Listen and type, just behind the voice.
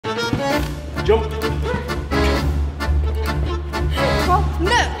Jump. Cross,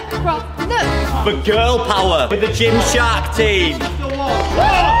 no. Cross, no. For girl power with the Gymshark team.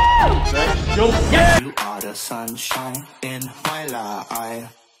 Jump. Yeah. You are the sunshine in my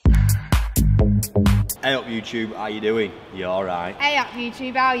life. Hey up YouTube, how you doing? You alright? Hey up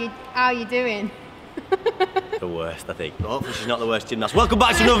YouTube, how you doing? The worst, I think. Hopefully she's not the worst gymnast. Welcome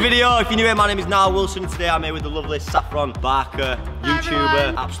back to another video. If you're new here, my name is Nile Wilson. Today I'm here with the lovely Saffron, Barker,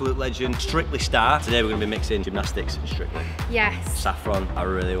 YouTuber, absolute legend, Strictly star. Today we're going to be mixing gymnastics and Strictly. Yes. Saffron, I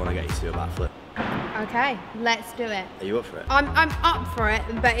really want to get you to do a backflip. Okay, let's do it. Are you up for it? I'm up for it,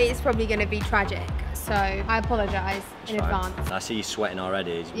 but it's probably going to be tragic. So I apologise in advance. I see you sweating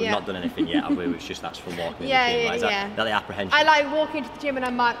already. We've not done anything yet, have we? It's just that's from walking in the gym. Like, is that the apprehension? I like walking to the gym and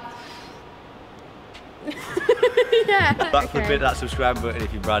I'm like... yeah. Backflip, hit that subscribe button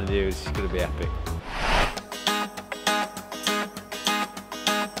if you're brand new. It's going to be epic.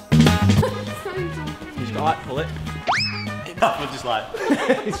 You just got to like pull it. We're just like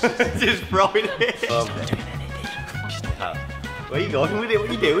just throwing it. Where are you going with it? What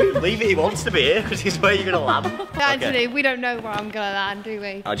are you doing? Leave it, he wants to be here because he's where you're going to land. Actually, we don't know where I'm going to land, do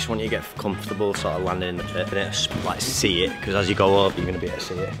we? I just want you to get comfortable sort of landing in the pit and like see it, because as you go up you're going to be able to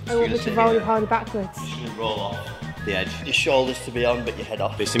see it. I want me to roll harder backwards. You're just going to roll off the edge. Your shoulders to be on but your head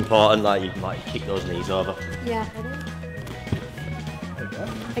off. It's important like you might kick those knees over. Yeah.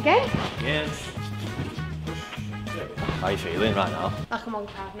 Again? Yes. How are you feeling right now? Like I'm on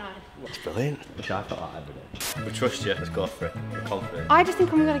cloud 9. That's brilliant. Wish I felt that every day. We trust you. Let's go for it. We're confident. I just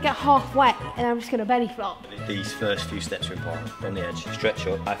think I'm going to get half wet and I'm just going to belly flop. These first few steps are important. On the edge. Stretch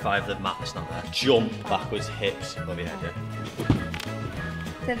up. High five the mat that's not there. Jump backwards, hips above your head.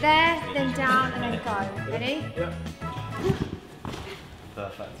 So there, then down, and then go. Ready? Yeah.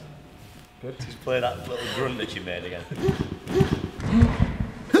 Perfect. Good. Just play that little grunt that you made again.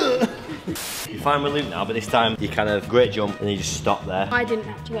 You're fine with loop now, but this time you kind of great jump and you just stop there. I didn't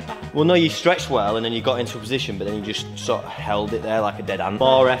have to get back. Well, no, you stretched well and then you got into a position, but then you just sort of held it there like a dead ant.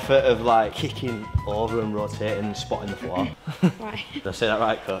 More effort of like kicking over and rotating and spotting the floor. Right. Did I say that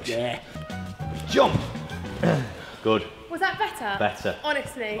right, coach? Yeah. Jump. Good. Was that better? Better.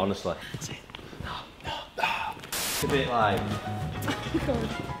 Honestly. Honestly. That's it. No. It's a bit like.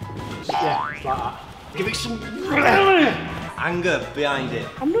 Yeah, it's like that. Give it some anger behind it.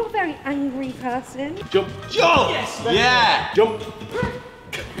 I'm not a very angry person. Jump. Jump! Yes! Yeah! Jump.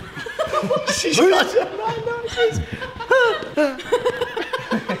 She's got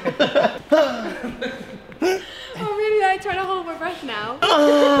I'm really like trying to hold my breath now.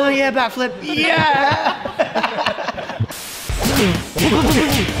 Oh, yeah, backflip. Yeah!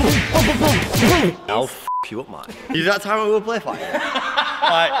 I'll f you up, man. Is that time we will play fight?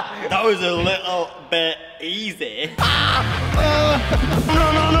 Like, that was a little bit easy.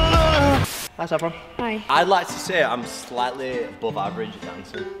 Hi, Saffron. Hi. I'd like to say I'm slightly above average at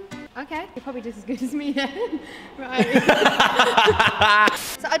dancing. Okay. You're probably just as good as me then. Right.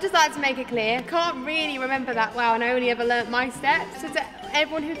 So I'd just like to make it clear, I can't really remember that well and I only ever learnt my steps. So to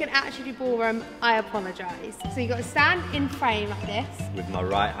everyone who can actually do ballroom, I apologise. So you've got to stand in frame like this. With my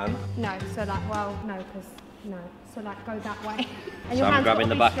right hand. No, so like, well, no, because, no. So like, go that way. And So I'm grabbing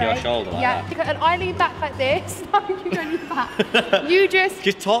the back of your shoulder like that? Yeah, and I lean back like this. No, you don't lean back. You just...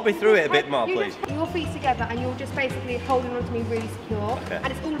 Just talk me through it a bit more, please. Just, your feet together and you're just basically holding on to me really secure. Okay.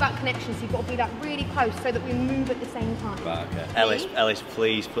 And it's all about connection, so you've got to be like really close so that we move at the same time. Right, okay. Ellis,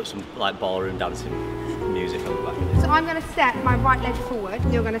 please put some like ballroom dancing music on the back of this. So I'm going to step my right leg forward,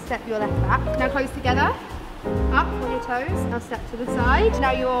 and you're going to step your left back. Now close together, up on your toes. Now step to the side.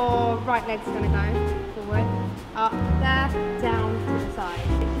 Now your right leg's going to go forward, up, there, down to the side.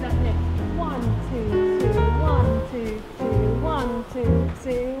 Let's lift. 1, 2, 2, 1, 2, 2, 1, 2,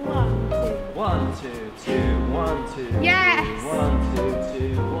 2, 1, 2. 1, 2, 2, 1, 2. Yes. 1,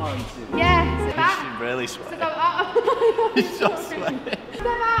 2, 2, 1, 2. Yeah, sit back. She's really So sweating. go up. She's so sweaty. Step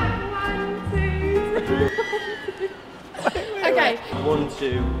back. 1, 2, 3. Okay. 1,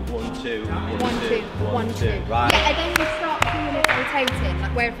 2, 1, 2, 1, 2, 1, 2. Right. Yeah, and then you start feeling it rotating,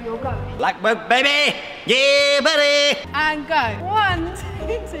 like wherever you're going. Like, baby! Yeah, buddy! And go. 1,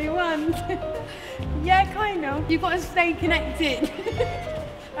 2, 2, 1, 2. Yeah, kind of. You've got to stay connected.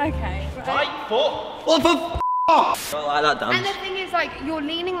 Okay. Right. What the f***? I don't like that dance. And the thing is, like, you're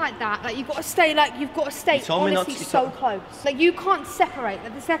leaning like that. Like, you've got to stay told me not honestly to- so close. Like, you can't separate.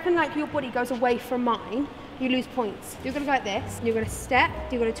 Like, the second, like, your body goes away from mine, you lose points. You're going to go like this. You're going to step.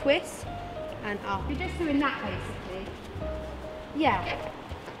 You're going to twist. And up. You're just doing that, basically. Yeah.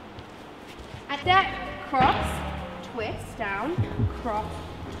 And step, cross, twist, down, cross,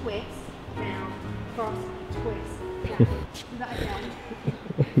 twist, down, cross, twist, down. Do that again.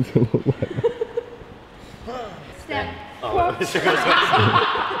 step, Oh, cross.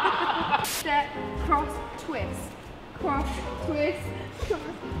 Step, cross, twist. Cross, twist, cross,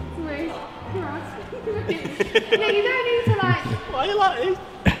 twist, cross. Yeah, you don't need to like... Why are you like this?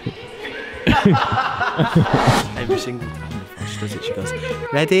 Every single time before she does it, she goes,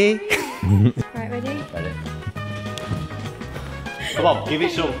 ready? Right, ready? Ready. Come on, give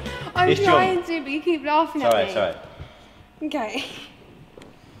it some. I'm It's trying to, but you keep laughing at me. Sorry. Okay.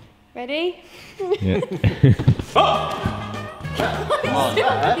 Ready? Yeah. Come on.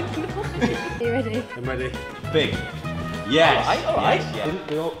 Are you ready? I'm ready. Big. Yes. Alright. Yes,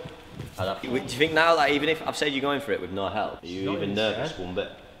 yeah. Do you think now, like, even if I've said you're going for it with no help, are you even nervous one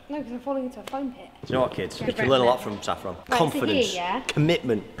bit? No, because I'm falling into a foam pit. Do you know what, kids? Yeah, You can right, learn a right. lot from Saffron. Right, so Confidence, here, yeah?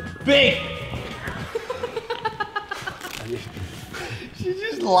 commitment. Big! She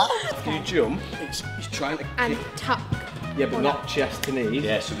just laughed. Can you jump? He's trying to And kick. tuck. Yeah, but not chest to knees.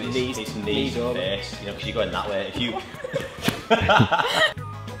 Yeah, so it's knees to over. face, you know, because you're going that way. If you...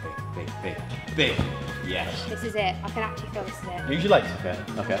 big. Yes. This is it. I can actually feel this is it. Use your legs.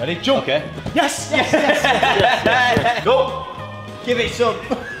 Okay. Ready? Jump. Okay. Yes! Yes! Go! Give it some.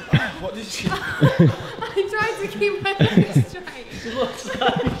 What did she... I'm trying to keep my legs straight.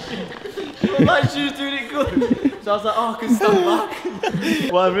 Like she was doing it good. So I was like, oh, I can stand back.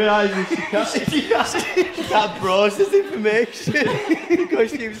 Well, I realised she can't process information.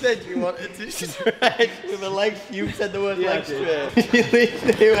 Because she said she wanted to stretch with her legs. You said the word leg straight. She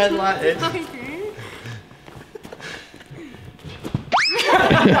literally went like this. I do.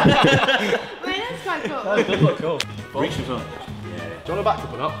 Wait, that's quite cool. That does look cool. Reach your front. Do you want to back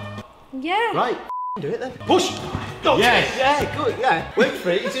up or not? Yeah. Right. Do it then. Push! No, Yes. Yeah, good, yeah. Wait for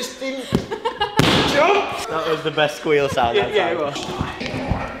it, you just didn't... Jump! That was the best squeal sound. Yeah, it was. I'm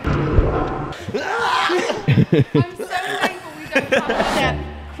so thankful we don't have step,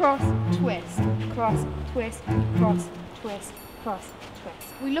 cross, twist, cross, twist, cross, twist, cross, twist.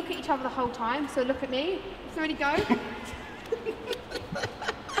 We look at each other the whole time, so look at me. So ready, go.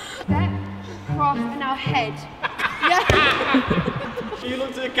 Step, cross, and now head. Yeah. You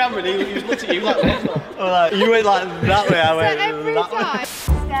looked at the camera and he looked at you like this. You went like that way, I So went every that time. way.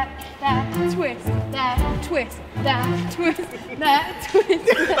 Step, there, twist, there, twist, there, twist, there, twist.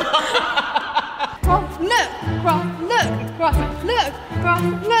 Cross, look, cross, look, cross, look, cross,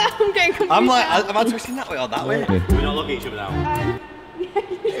 look. I'm getting confused. I'm like, now. am I twisting that way or that way? Okay. Do we not look at each other now?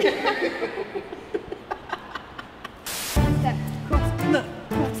 Step, cross,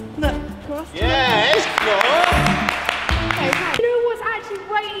 look, cross. Yes, Okay, you know what's actually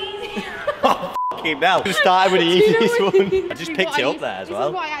way easier? Fucking hell. Just started with the Do you know easiest what- one. I this just is picked what it I up used- there as This well.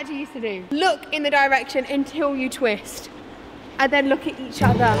 is what I actually used to do. Look in the direction until you twist. And then look at each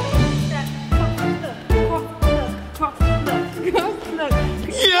other. Step, cross, look, cross, look, cross, look.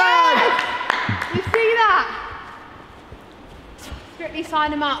 Yes! You see that? Strictly sign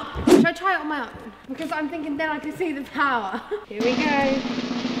them up. Should I try it on my own? Because I'm thinking then I can see the power. Here we go.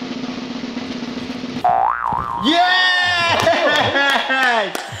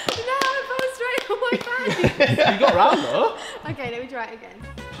 Yes! No, I fell straight on my face. You got round though. Okay, let me try it again.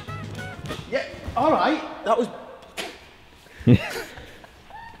 Yeah, alright. That was...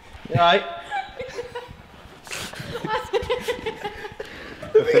 Right.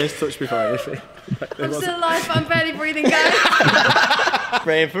 The face touched before anything. I'm still alive, but I'm barely breathing, guys.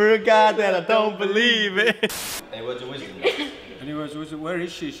 Praying for a God that I don't believe it. Any words of wisdom? Anyways, where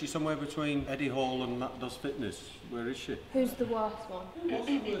is she? Is she somewhere between Eddie Hall and Matt Does Fitness? Where is she? Who's the worst one? What's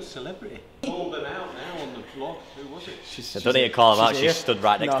the word celebrity? Called them out now on the vlog. Who was it? I don't need to call him out, she stood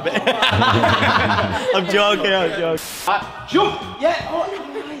right next to me. I'm joking. Jump! Yeah! Oh,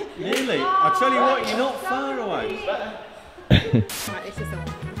 really? I tell you what, you're not far away. Right, this is the one.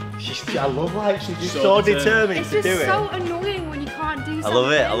 I love like she's just so determined It's to just do it. so annoying when you can't do I something.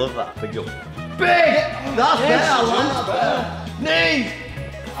 love it, I love that. Big jump. Big! That's better, I like that. Knees!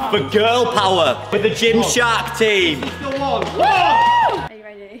 For girl power, with the Gymshark team. Still on. Are you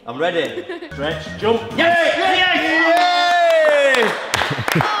ready? I'm ready. Stretch, jump. Yay! Yay!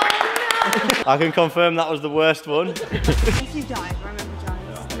 Oh I can confirm that was the worst one. no! If you dive, remember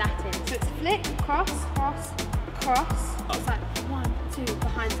dive. Latin. So it's flick, cross, cross, cross. It's like 1, 2,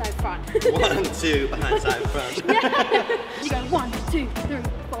 behind, side, front. 1, 2, behind, side, front. You go 1, 2, 3,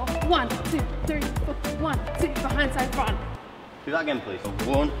 4. 1, 2, 3, 4. 1, 2, behind, side, front. Do that again, please.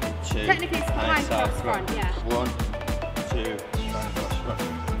 1, 2. Technically it's behind, cross, front, yeah. 1, 2, behind, cross, front.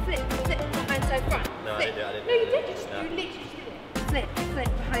 Flip, flip, behind, side, front. No, I Flip. didn't do it, I didn't No, you do it. did. You literally just did it. Flip, flip,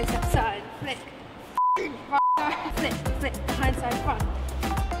 behind, side, flick. Flip, flip, behind, side, front.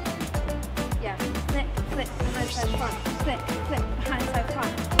 Yeah, flip, flip, behind, side, front. Flip, flip, behind, side,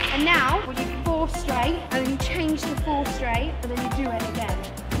 front. And now, when you fall 4 straight, and then you change to 4 straight, and then you do it again.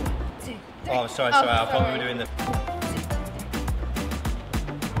 2, 3. Oh, sorry, I thought we were doing the...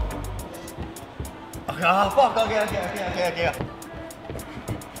 Okay, oh, fuck, okay.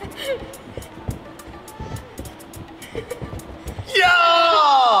 Yeah!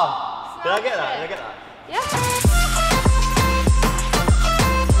 Did I get that? Yeah.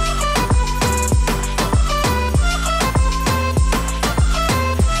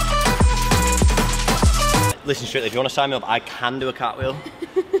 Listen, strictly, if you want to sign me up, I can do a cartwheel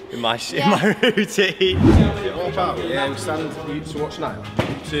in my routine. Walk out, yeah, we stand, so watch Nile.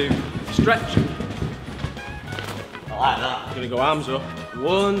 2, stretch. I like that. Gonna go arms up.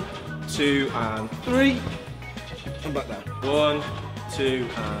 1, 2, and 3. And back down. 1, 2,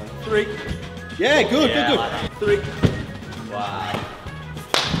 and 3. Yeah, good. Like 3. Wow.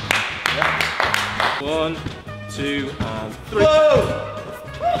 1, 2, and 3. Whoa!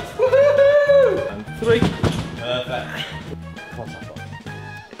 And 3. Perfect.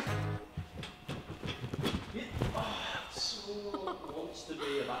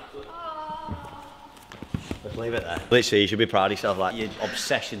 Let's leave it there. Literally, you should be proud of yourself. Like, your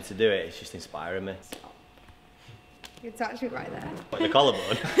obsession to do it is just inspiring me. You can touch it right there. Like the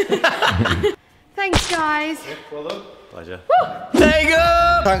collarbone. Thanks, guys. Well done. Pleasure. There you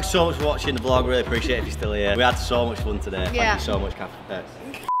go! Thanks so much for watching the vlog. Really appreciate it if you're still here. We had so much fun today. Yeah. Thank you so much, Kath.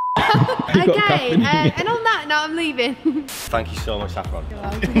 Okay, and on that note, I'm leaving. Thank you so much, Saffron. You're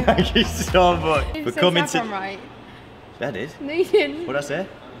welcome. Thank you so much for coming Saffron, to. right? Yeah, I did. No, you didn't. What did I say?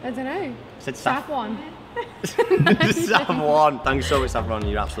 I don't know. I said Saffron. Saffron. Thanks so much, Saffron.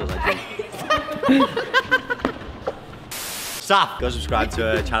 You're absolutely legend. Saf, go subscribe to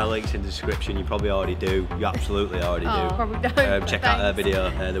her channel, links in the description. You probably already do. You absolutely already do. Probably don't. Check out her video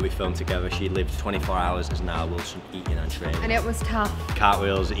that we filmed together. She lived 24 hours as Nile Wilson eating and training. And it was tough.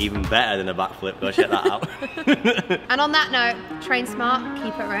 Cartwheels even better than a backflip. Go check that out. And on that note, train smart,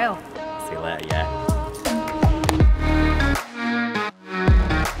 keep it real. See you later, yeah.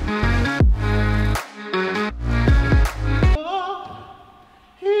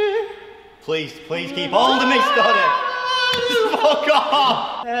 Please keep holding me, Scotty. Fuck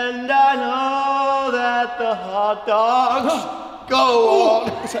off! And I know that the hot dogs go on.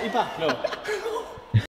 Is that your back? No.